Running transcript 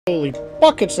Holy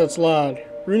buckets, that's loud.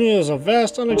 Runia is a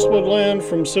vast, unexplored land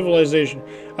from civilization.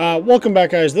 Welcome back,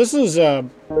 guys. This is,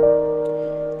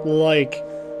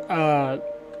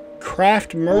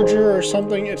 Craft Merger or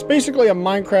something. It's basically a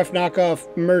Minecraft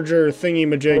knockoff merger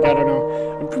thingy-majig, I don't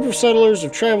know. A group of settlers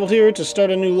have traveled here to start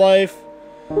a new life.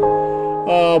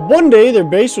 One day, their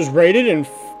base was raided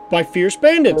by fierce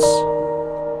bandits.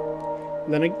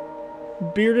 Then a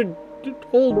bearded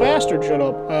old bastard showed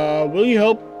up. Will you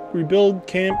help rebuild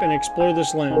camp and explore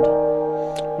this land?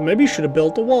 Well, maybe you should have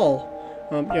built a wall.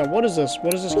 Yeah, what is this?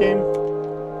 What is this game?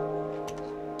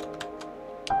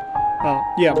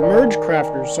 Yeah,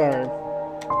 MergeCrafters, sorry.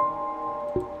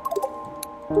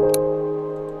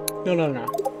 No.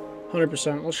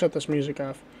 100%. Let's shut this music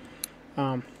off.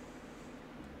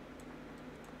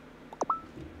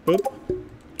 Boop.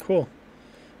 Cool.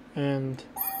 And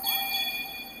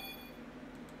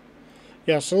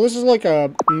yeah, so this is like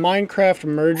a Minecraft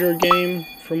merger game,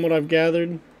 from what I've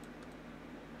gathered.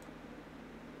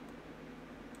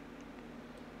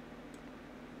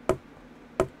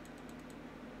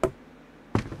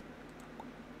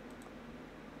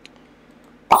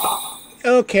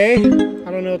 Okay, I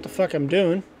don't know what the fuck I'm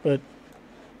doing, but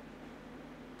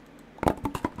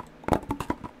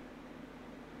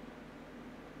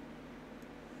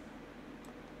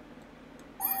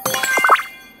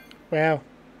wow.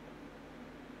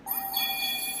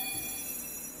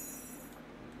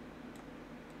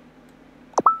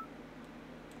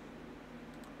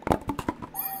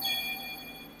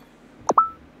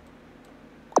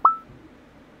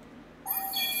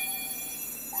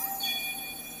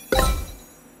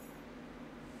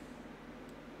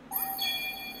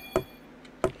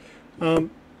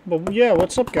 But yeah,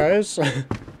 what's up, guys?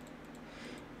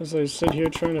 As I sit here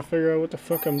trying to figure out what the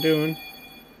fuck I'm doing.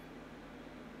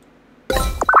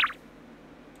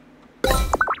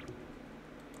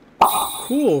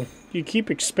 Cool. You keep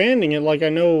expanding it like I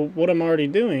know what I'm already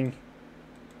doing.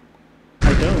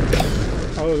 I don't.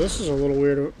 Oh, this is a little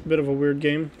weird, bit of a weird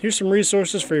game. Here's some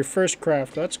resources for your first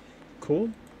craft. That's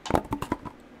cool.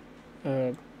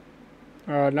 Now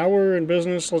we're in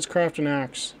business. Let's craft an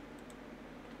axe.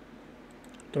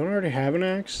 Don't I already have an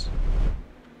axe?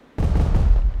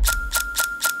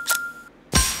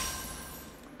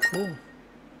 Cool.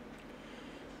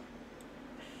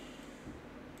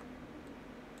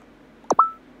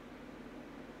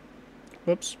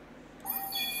 Whoops.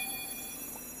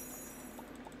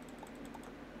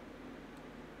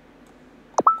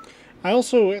 I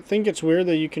also think it's weird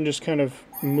that you can just kind of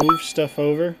move stuff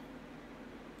over.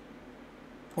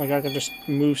 Like I could just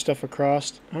move stuff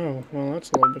across. Oh, well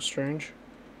that's a little bit strange.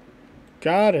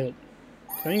 Got it.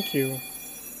 Thank you.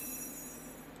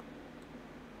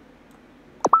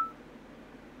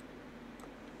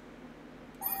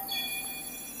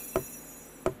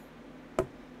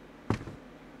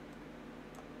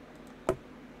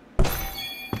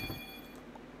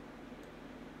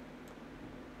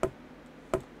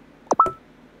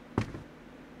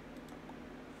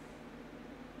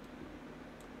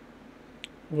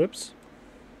 Whoops.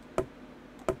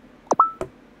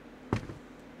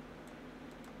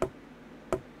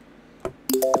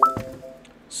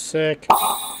 Sick.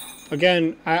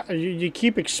 Again, you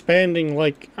keep expanding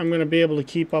like I'm going to be able to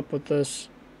keep up with this.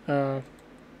 You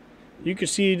can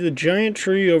see the giant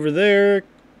tree over there.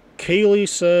 Kaylee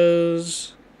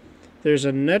says there's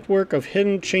a network of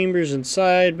hidden chambers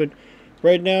inside, but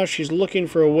right now she's looking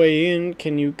for a way in.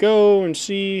 Can you go and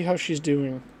see how she's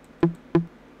doing?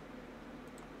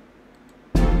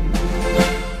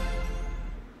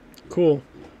 Cool.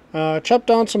 Chop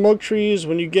down some oak trees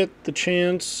when you get the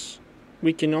chance.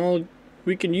 We can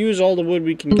use all the wood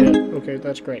we can get. Okay,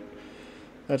 that's great.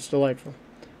 That's delightful.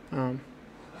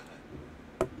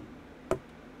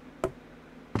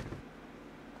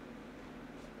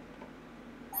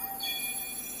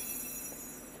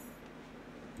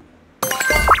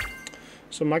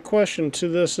 So my question to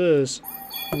this is,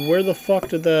 where the fuck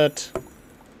did that...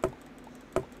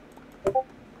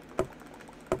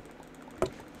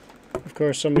 Of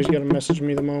course, somebody's gonna message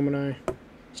me the moment I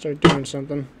start doing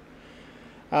something.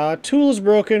 Tool is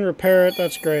broken, repair it,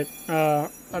 that's great. I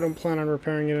don't plan on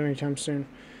repairing it anytime soon.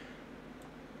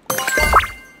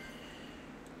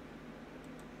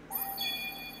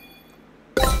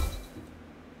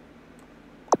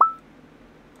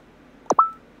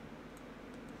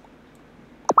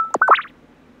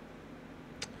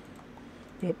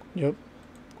 Yep.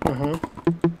 Uh-huh.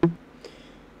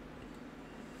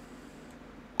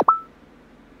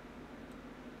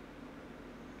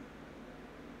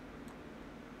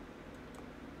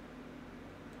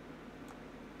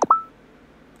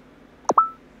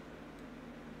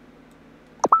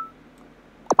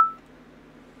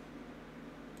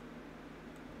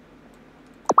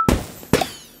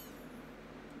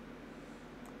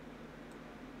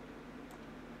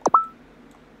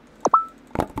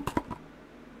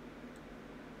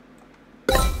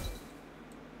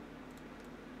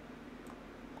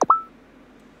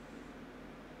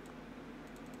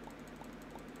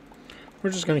 We're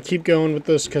just gonna keep going with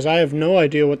this because I have no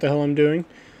idea what the hell I'm doing.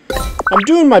 I'm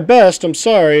doing my best, I'm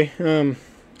sorry. I'm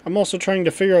also trying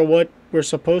to figure out what we're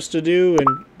supposed to do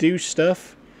and do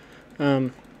stuff.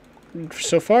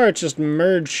 So far it's just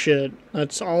merge shit.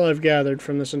 That's all I've gathered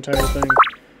from this entire thing.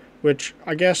 Which,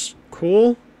 I guess,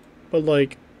 cool, but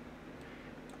like,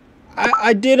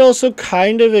 I did also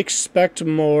kind of expect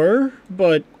more,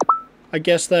 but I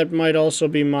guess that might also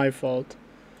be my fault.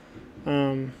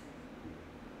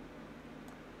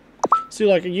 See,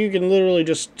 like, you can literally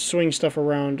just swing stuff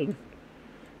around and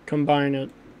combine it.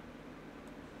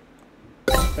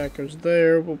 That goes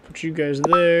there, we'll put you guys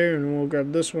there, and we'll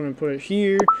grab this one and put it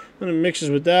here, and it mixes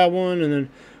with that one, and then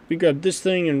we grab this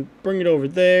thing and bring it over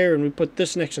there, and we put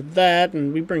this next to that,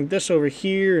 and we bring this over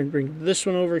here, and bring this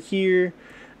one over here, and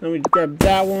then we grab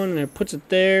that one, and it puts it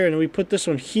there, and then we put this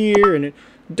one here, and it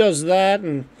does that,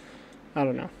 and I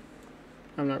don't know.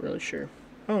 I'm not really sure.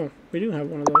 Oh, we do have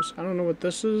one of those. I don't know what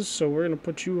this is, so we're going to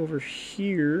put you over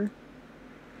here.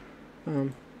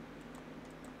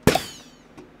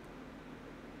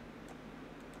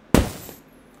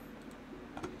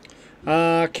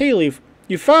 Kaylee,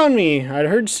 you found me. I'd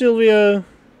heard Sylvia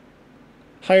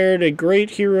hired a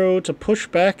great hero to push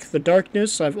back the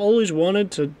darkness. I've always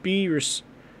wanted to be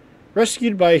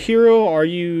rescued by a hero. Are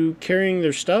you carrying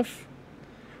their stuff?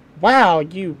 Wow,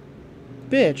 you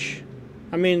bitch.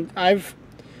 I mean,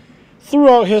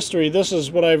 throughout history, this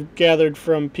is what I've gathered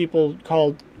from people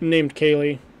named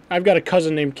Kaylee. I've got a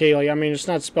cousin named Kaylee. I mean, it's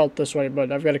not spelt this way,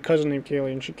 but I've got a cousin named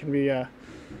Kaylee, and she can be,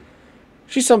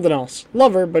 she's something else.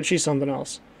 Love her, but she's something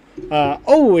else.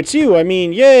 Oh, it's you. I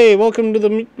mean, yay! Welcome to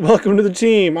the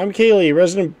team. I'm Kaylee,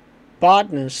 resident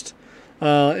botanist,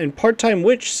 and part-time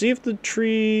witch. See the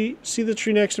tree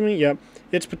next to me? Yep.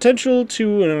 It's potential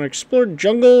to an unexplored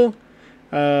jungle.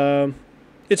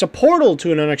 It's a portal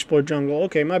to an unexplored jungle.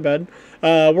 Okay, my bad.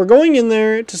 We're going in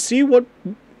there to see what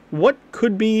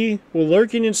could be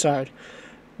lurking inside.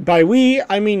 By we,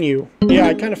 I mean you. Yeah,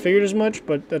 I kind of figured as much,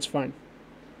 but that's fine.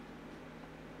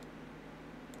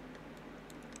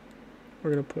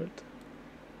 We're going to put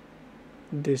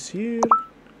this here,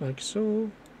 like so.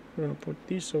 We're going to put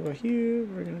this over here.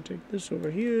 We're going to take this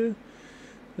over here.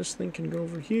 This thing can go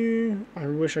over here. I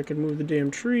wish I could move the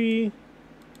damn tree.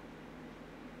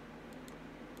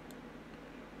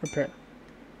 Repair.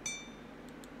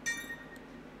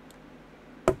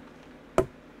 You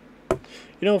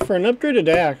know, for an upgraded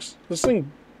axe, this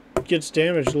thing gets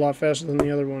damaged a lot faster than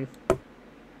the other one.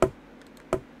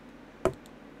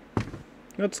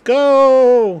 Let's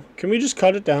go! Can we just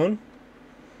cut it down?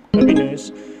 That'd be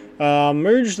nice.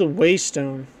 Merge the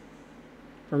waystone.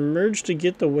 Or merge to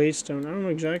get the waystone. I don't know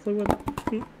exactly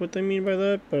what they mean by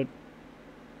that, but...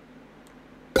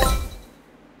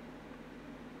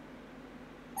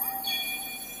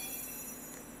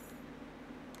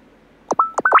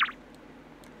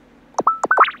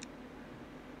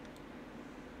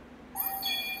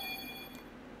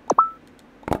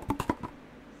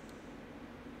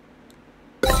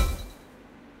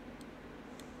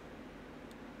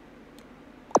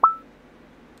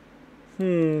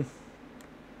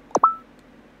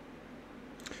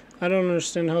 I don't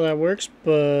understand how that works,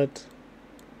 but...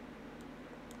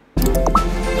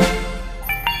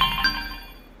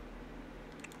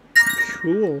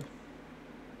 Cool.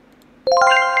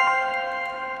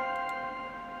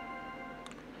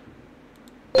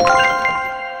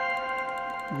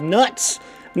 Nuts!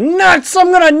 Nuts!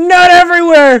 I'm gonna nut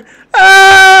everywhere!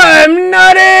 Ah! I'm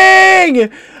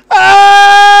nutting!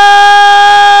 Ah!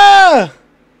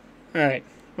 Alright,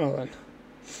 well then.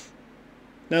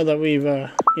 Now that we've,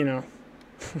 you know.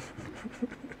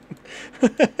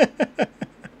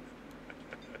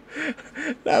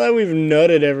 Now that we've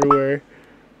nutted everywhere.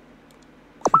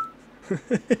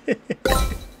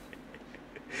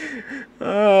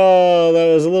 Oh,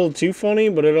 that was a little too funny,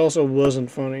 but it also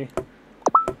wasn't funny.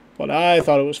 But I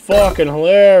thought it was fucking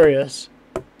hilarious.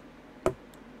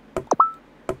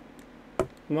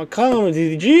 My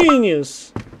comedy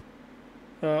genius.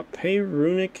 Pay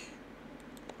runic.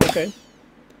 Okay.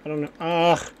 I don't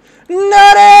know. Nutting!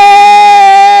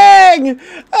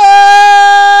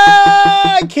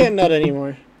 I can't nut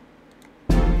anymore.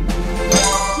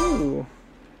 Ooh.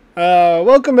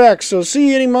 Welcome back. So,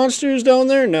 see any monsters down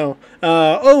there? No.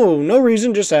 Oh, no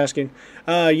reason, just asking.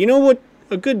 You know what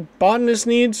a good botanist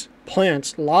needs?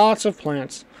 Plants. Lots of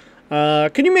plants.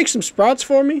 Can you make some sprouts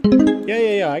for me?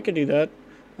 Yeah, I could do that.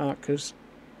 'Cause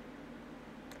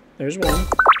there's one.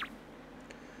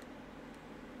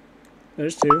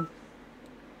 There's two.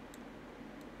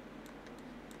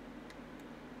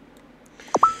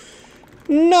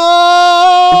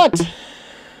 Not!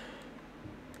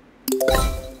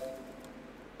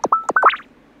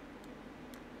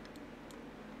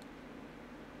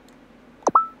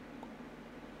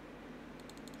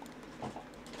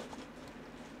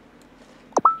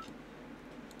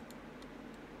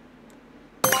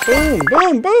 Boom,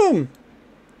 boom, boom!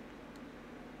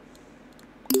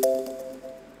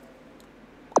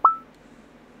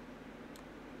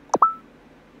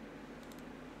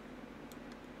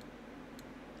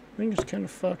 I think it's kind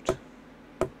of fucked.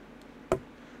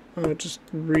 Oh, it just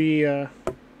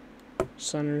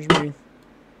centers me.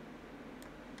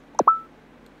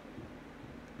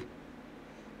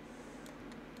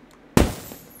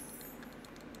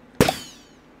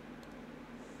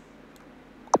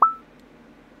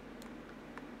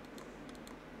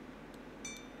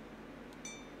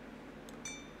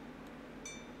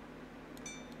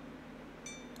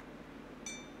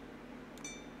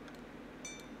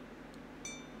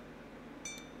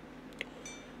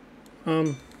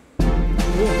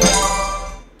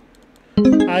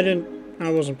 I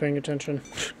wasn't paying attention.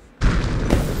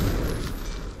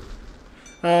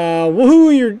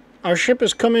 Woohoo, our ship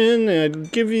is coming in.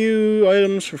 I'd give you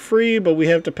items for free, but we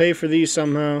have to pay for these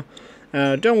somehow.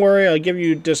 Don't worry, I'll give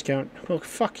you a discount. Well,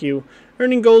 fuck you.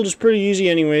 Earning gold is pretty easy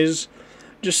anyways.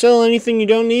 Just sell anything you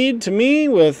don't need to me.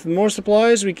 With more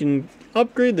supplies, we can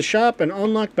upgrade the shop and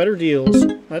unlock better deals.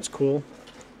 That's cool.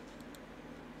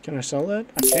 Can I sell that?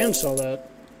 I can sell that.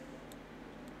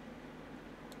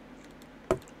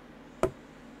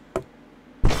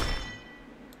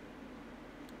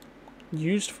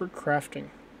 Used for crafting.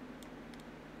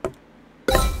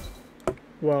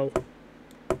 Whoa.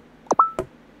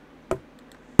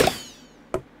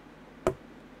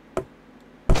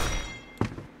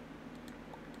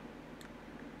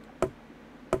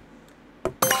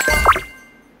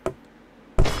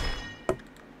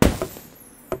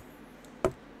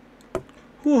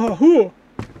 Hoo-ha-hoo!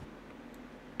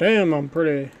 Damn, I'm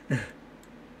pretty.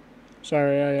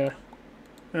 Sorry, I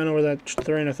don't know where that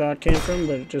train of thought came from,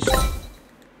 but it just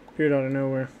appeared out of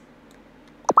nowhere.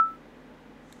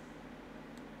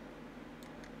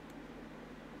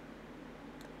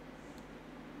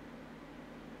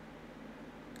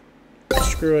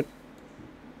 Screw it.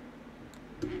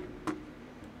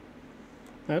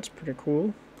 That's pretty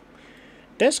cool.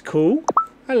 That's cool.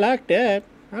 I like that.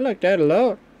 I like that a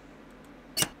lot.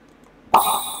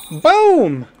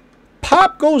 Boom!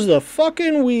 Pop goes the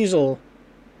fucking weasel.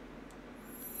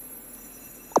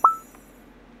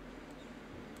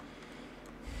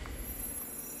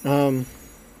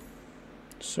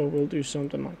 So we'll do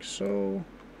something like so,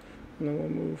 and then we'll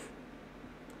move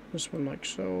this one like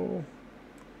so,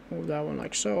 move that one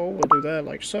like so, we'll do that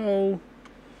like so,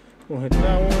 we'll hit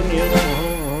that one,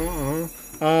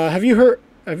 yeah, have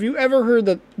you ever heard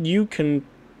that you can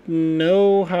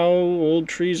know how old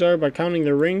trees are by counting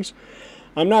their rings?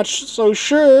 I'm not so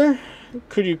sure.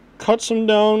 Could you cut some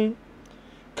down,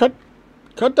 cut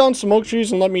down some oak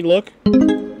trees and let me look?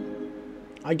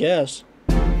 I guess.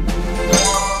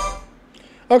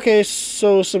 Okay,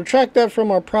 so subtract that from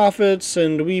our profits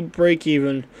and we break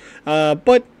even.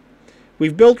 But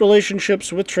we've built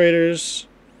relationships with traders,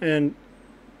 and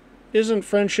isn't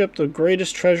friendship the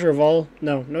greatest treasure of all?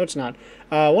 No, it's not.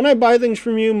 When I buy things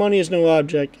from you, money is no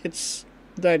object. It's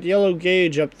that yellow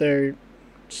gauge up there.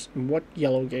 What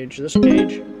yellow gauge? This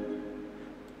gauge?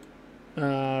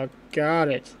 Got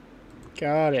it.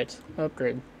 Got it.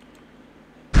 Upgrade.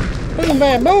 Boom,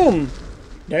 bam, boom!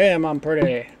 Damn, I'm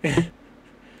pretty.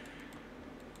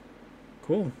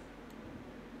 Cool.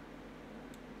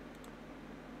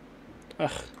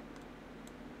 Ugh.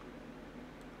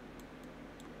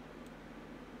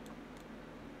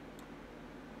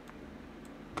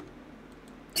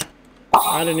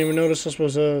 I didn't even notice this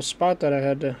was a spot that I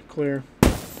had to clear.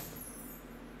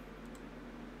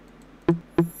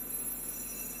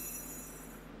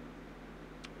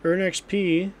 Earn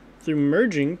XP through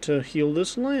merging to heal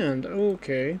this land.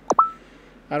 Okay.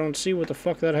 I don't see what the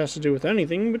fuck that has to do with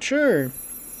anything, but sure.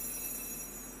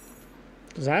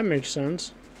 Does that make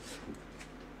sense?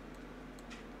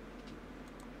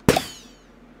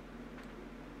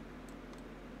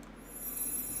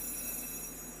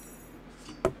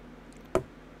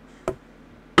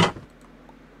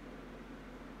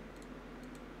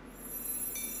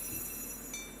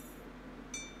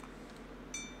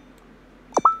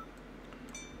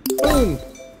 Boom!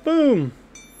 Boom!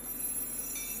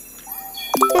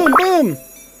 Boom, boom!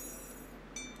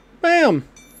 Bam!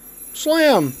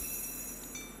 Slam!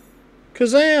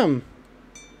 Kazam!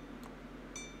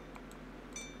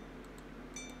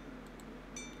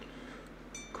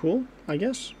 Cool, I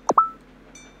guess.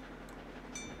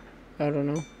 I don't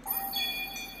know.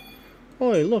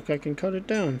 Oh, hey, look, I can cut it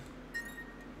down.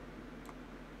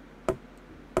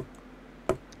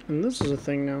 And this is a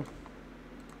thing now.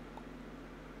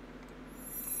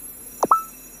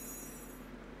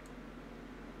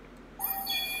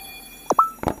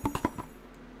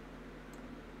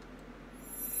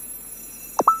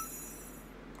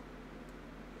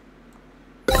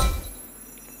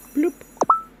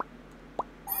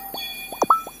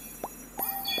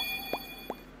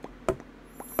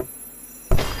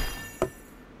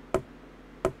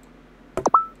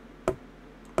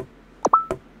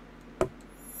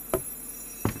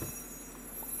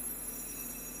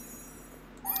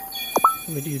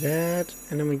 We do that,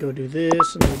 and then we go do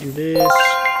this, and then we do this,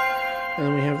 and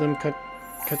then we have them cut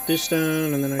this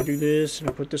down, and then I do this, and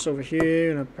I put this over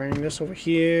here, and I bring this over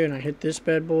here, and I hit this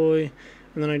bad boy,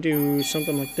 and then I do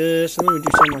something like this, and then we do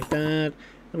something like that,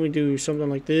 then we do something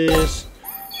like this,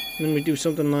 and then we do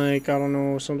something like, I don't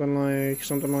know, something like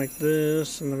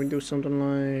this, and then we do something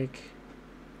like,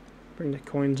 bring the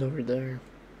coins over there.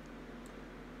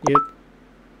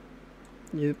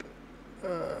 Yep.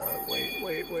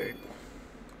 Wait.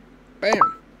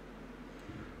 Bam.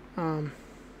 I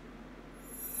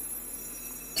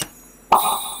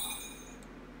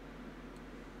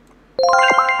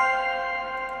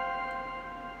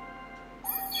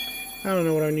don't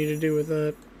know what I need to do with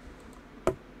that.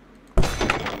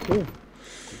 Ooh.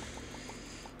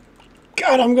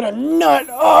 God, I'm gonna nut!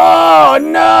 Oh,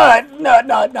 nut! Nut.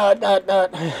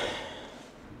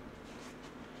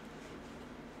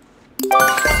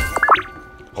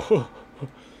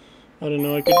 I didn't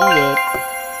know I could do that.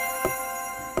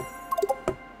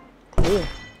 Cool.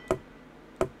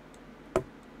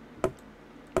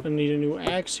 I need a new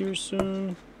axe here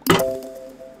soon.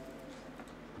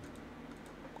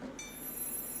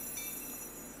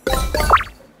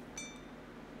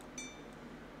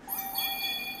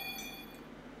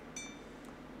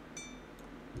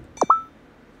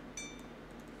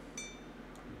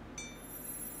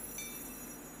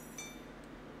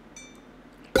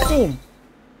 Boom.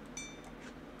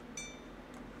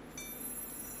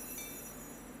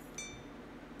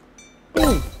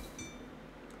 Boom.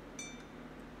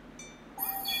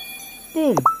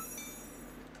 Boom.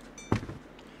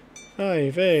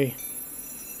 Hi, vey.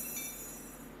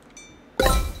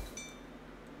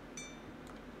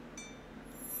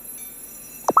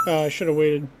 I should have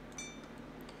waited.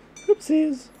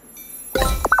 Oopsies.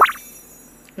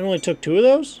 It only took 2 of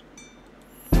those?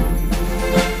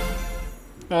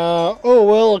 Oh,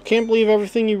 well, I can't believe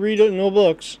everything you read in no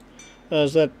books.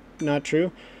 Is that not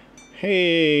true?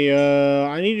 Hey,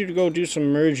 I need you to go do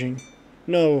some merging.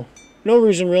 No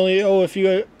reason really. Oh, if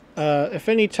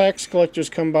any tax collectors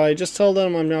come by, just tell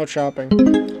them I'm now shopping.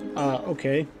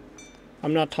 Okay.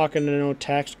 I'm not talking to no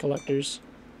tax collectors.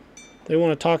 If they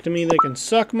want to talk to me, they can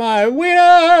suck my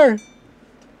wiener!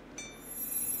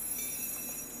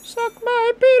 Suck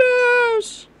my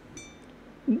penis!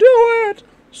 Do it!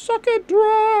 Suck it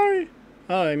dry!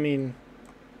 I mean...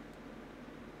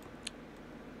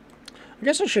 I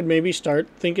guess I should maybe start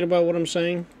thinking about what I'm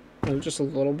saying. Just a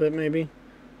little bit, maybe.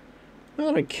 Not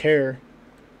that I care.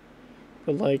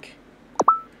 But, like...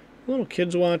 little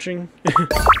kids watching.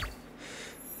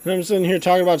 And I'm sitting here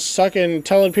talking about sucking...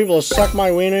 telling people to suck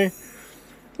my wiener.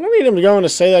 I don't need him going to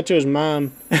say that to his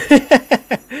mom.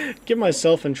 Get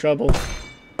myself in trouble.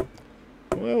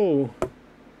 Whoa.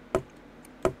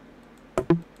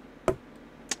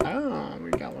 Ah,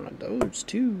 we got one of those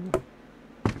too.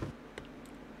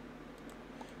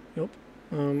 Nope.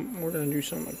 We're gonna do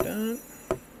something like that.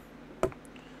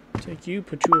 Take you,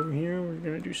 put you over here. We're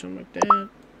gonna do something like that.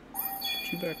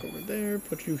 Put you back over there.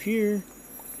 Put you here.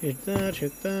 Hit that.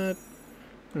 Hit that.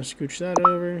 I'm gonna scooch that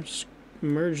over.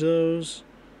 Merge those.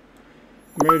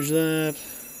 Merge that.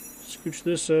 Scooch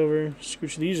this over.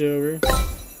 Scooch these over.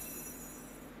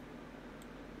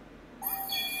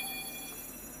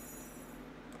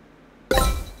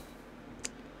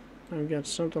 I've got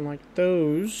something like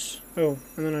those. Oh,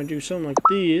 and then I do something like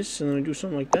this, and then I do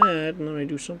something like that, and then I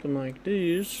do something like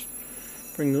this.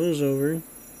 Bring those over.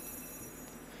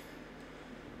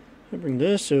 I bring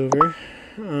this over.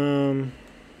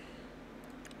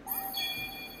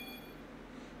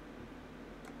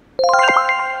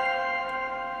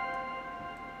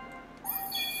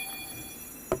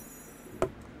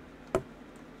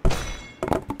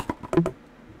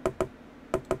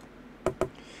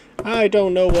 I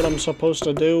don't know what I'm supposed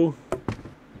to do.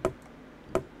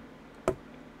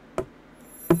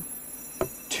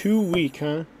 2 week,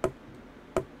 huh?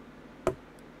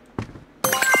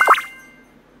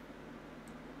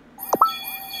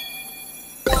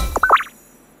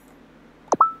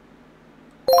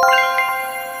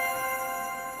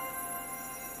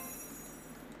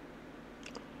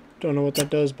 Don't know what that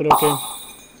does, but okay.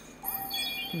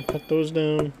 Cut those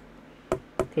down.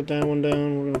 Cut that one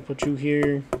down. We're gonna put you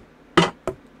here.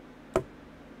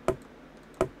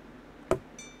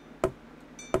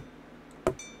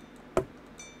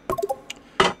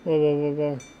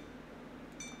 Whoa.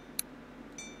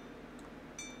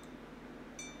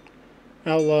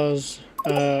 Outlaws.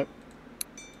 You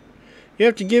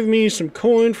have to give me some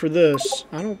coin for this.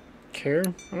 I don't care.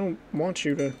 I don't want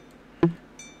you to.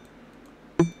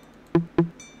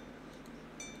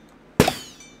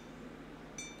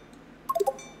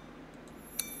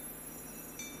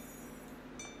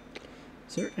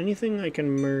 anything I can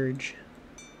merge?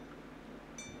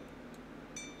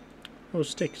 Oh,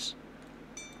 sticks.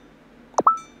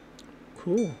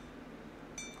 Cool.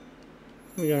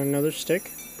 We got another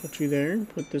stick. Put you there.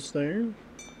 Put this there. I'm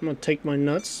gonna take my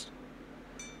nuts.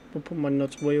 I'll put my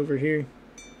nuts way over here.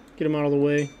 Get them out of the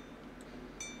way.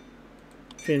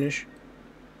 Finish.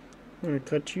 I'm gonna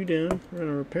cut you down. We're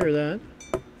gonna repair that.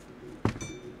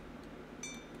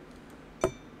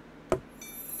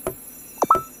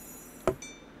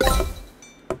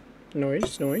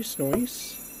 Nice, nice,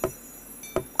 nice.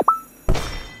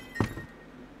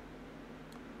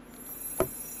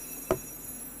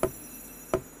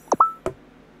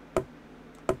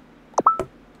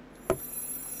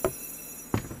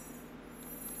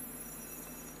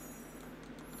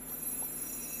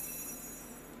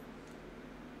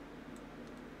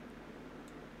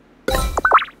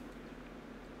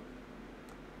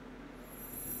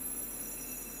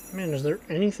 Man, is there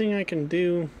anything I can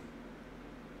do?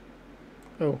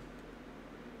 Oh.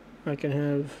 I can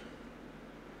have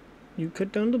you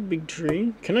cut down the big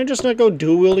tree. Can I just not go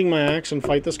dual-wielding my axe and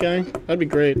fight this guy? That'd be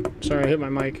great. Sorry, I hit my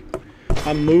mic.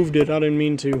 I moved it. I didn't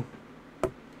mean to.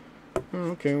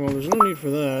 Oh, okay, well, there's no need for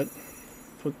that.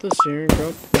 Put this here.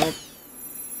 Drop.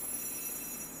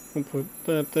 We'll put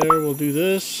that there. We'll do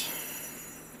this.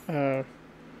 Don't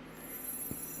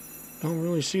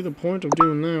really see the point of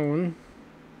doing that one.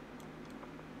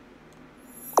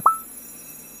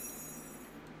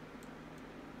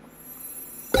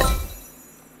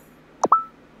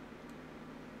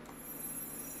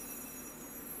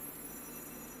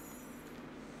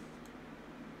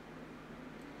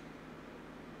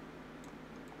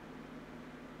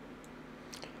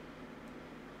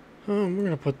 We're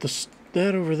gonna put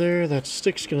that over there. That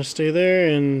stick's gonna stay there,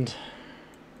 and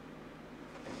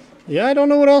yeah, I don't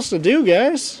know what else to do,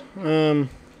 guys.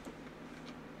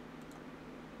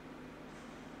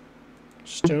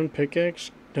 Stone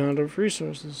pickaxe, don't have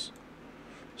resources.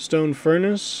 Stone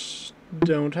furnace,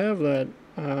 don't have that.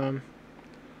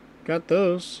 Got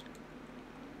those.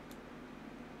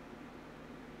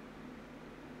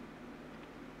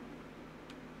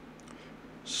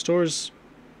 Stores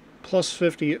plus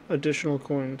 50 additional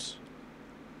coins.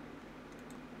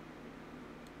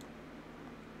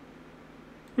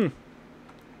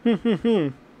 I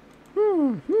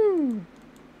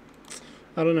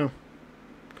don't know.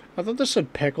 I thought this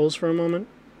said pickles for a moment.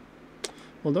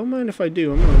 Well, don't mind if I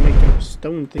do. I'm gonna make a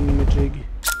stone thingamajig.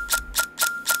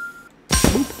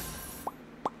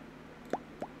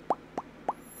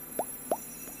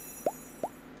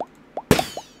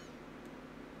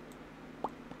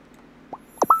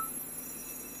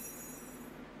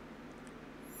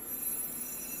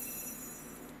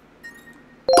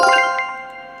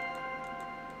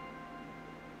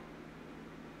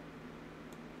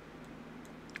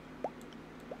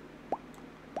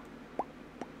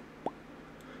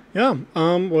 Yeah,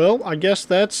 well, I guess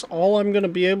that's all I'm gonna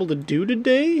be able to do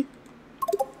today.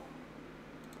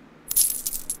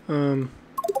 Guess I'm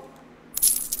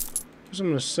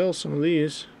gonna sell some of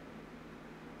these.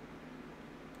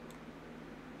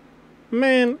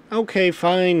 Man, okay,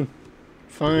 fine.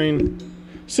 Fine.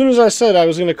 As soon as I said I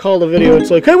was gonna call the video,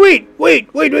 it's like, hey,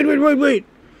 wait!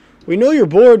 We know you're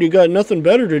bored, you got nothing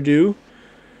better to do.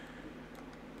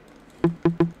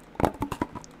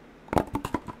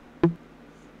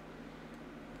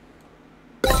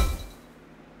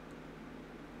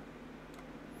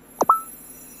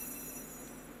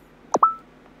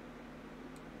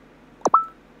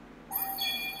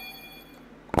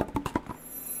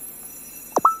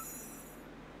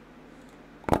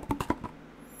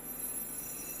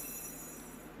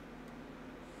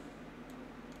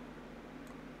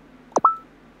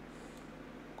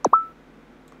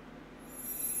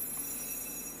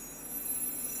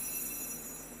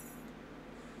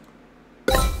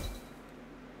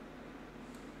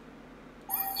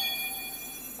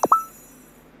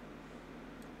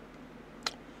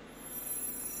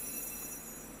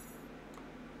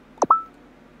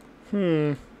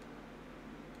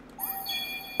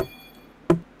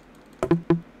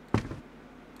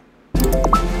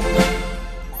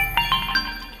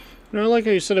 No, I like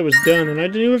how you said it was done, and I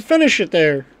didn't even finish it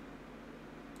there.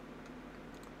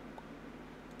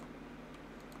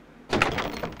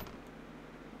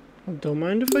 Don't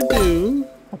mind if I do.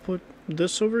 I'll put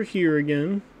this over here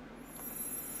again.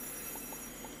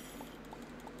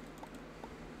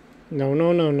 No.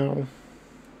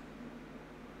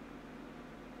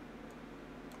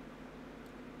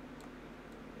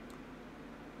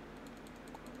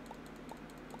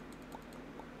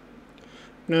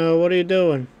 No, what are you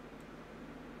doing?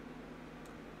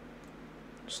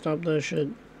 Stop that shit.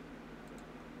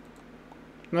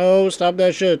 No, stop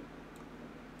that shit.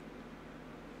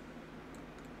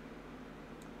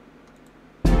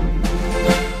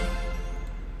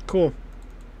 Cool.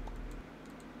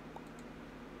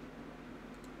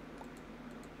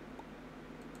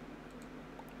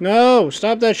 No,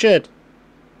 stop that shit.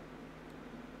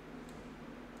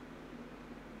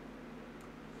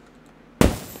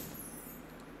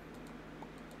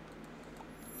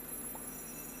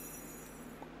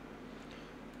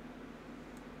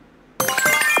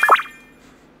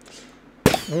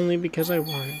 Only because I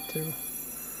wanted to.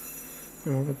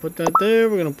 And we're going to put that there.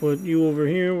 We're going to put you over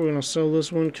here. We're going to sell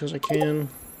this one because I can.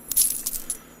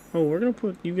 Oh, we're going to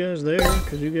put you guys there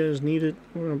because you guys need it.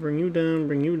 We're going to bring you down,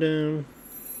 bring you down.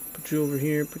 Put you over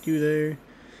here, put you there.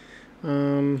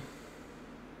 And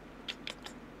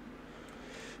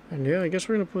yeah, I guess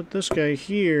we're going to put this guy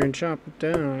here and chop it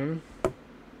down.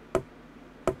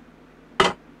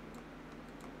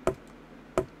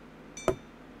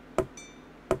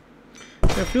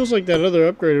 It feels like that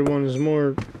other upgraded one is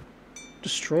more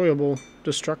destructible.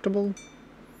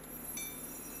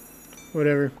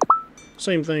 Whatever.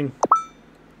 Same thing.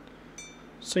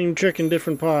 Same chicken,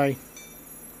 different pie.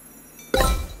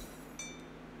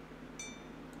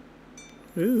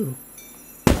 Ooh.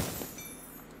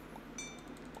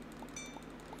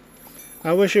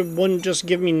 I wish it wouldn't just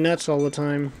give me nuts all the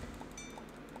time.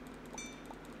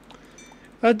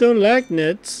 I don't like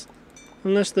nuts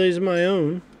unless they's my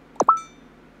own.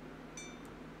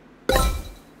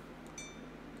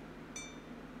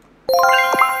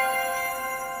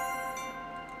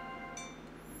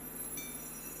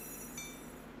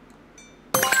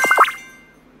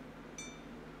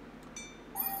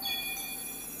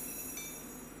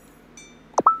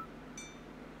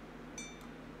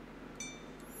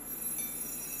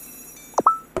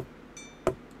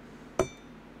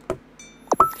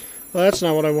 Well, that's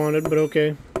not what I wanted, but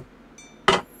okay.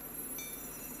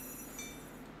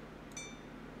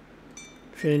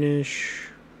 Finish.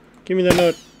 Give me the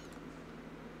nut.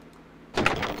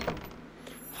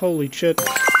 Holy shit.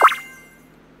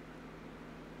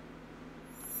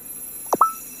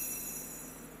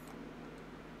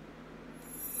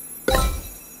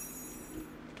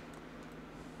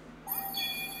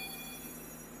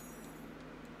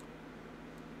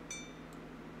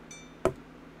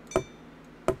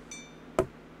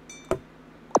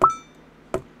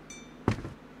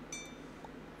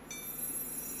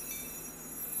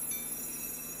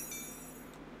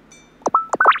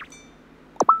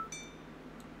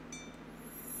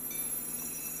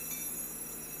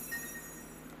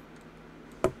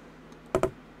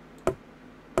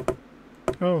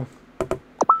 Oh.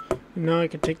 Now I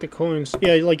can take the coins.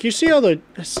 Yeah, like, you see how you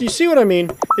see what I mean?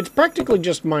 It's practically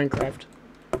just Minecraft.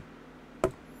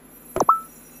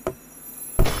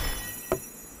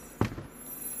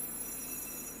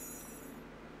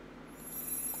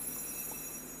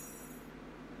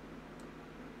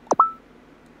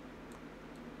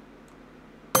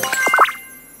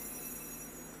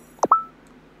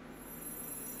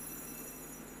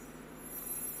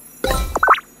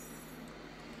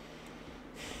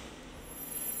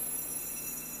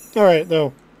 Alright,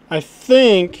 though. I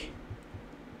think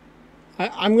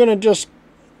I'm just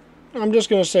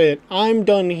gonna say it. I'm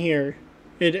done here.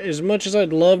 As much as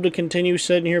I'd love to continue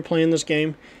sitting here playing this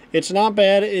game, it's not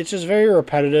bad. It's just very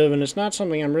repetitive, and it's not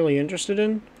something I'm really interested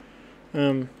in.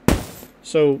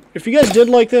 So if you guys did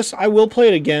like this, I will play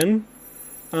it again.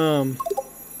 I'm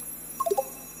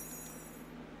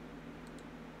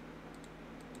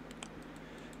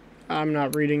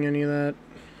not reading any of that.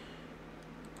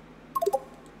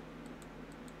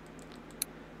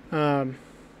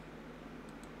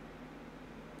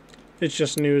 It's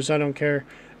just news. I don't care.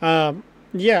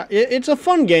 Yeah, it's a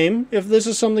fun game. If this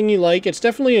is something you like, it's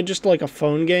definitely just like a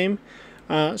phone game.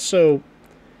 So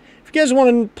if you guys want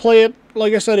to play it,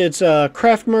 like I said, it's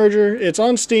Craft Merger. It's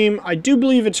on Steam. I do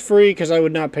believe it's free because I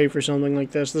would not pay for something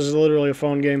like this. This is literally a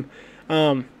phone game.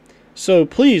 So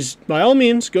please, by all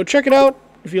means, go check it out.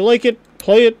 If you like it,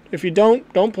 play it. If you don't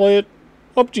play it.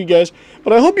 Up to you guys.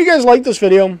 But I hope you guys like this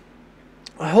video.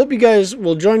 I hope you guys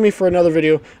will join me for another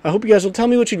video. I hope you guys will tell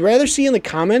me what you'd rather see in the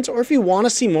comments, or if you want to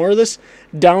see more of this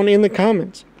down in the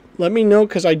comments. Let me know,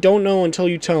 because I don't know until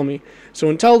you tell me. So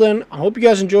until then, I hope you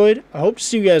guys enjoyed. I hope to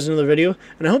see you guys in another video,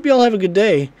 and I hope you all have a good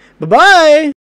day. Bye-bye!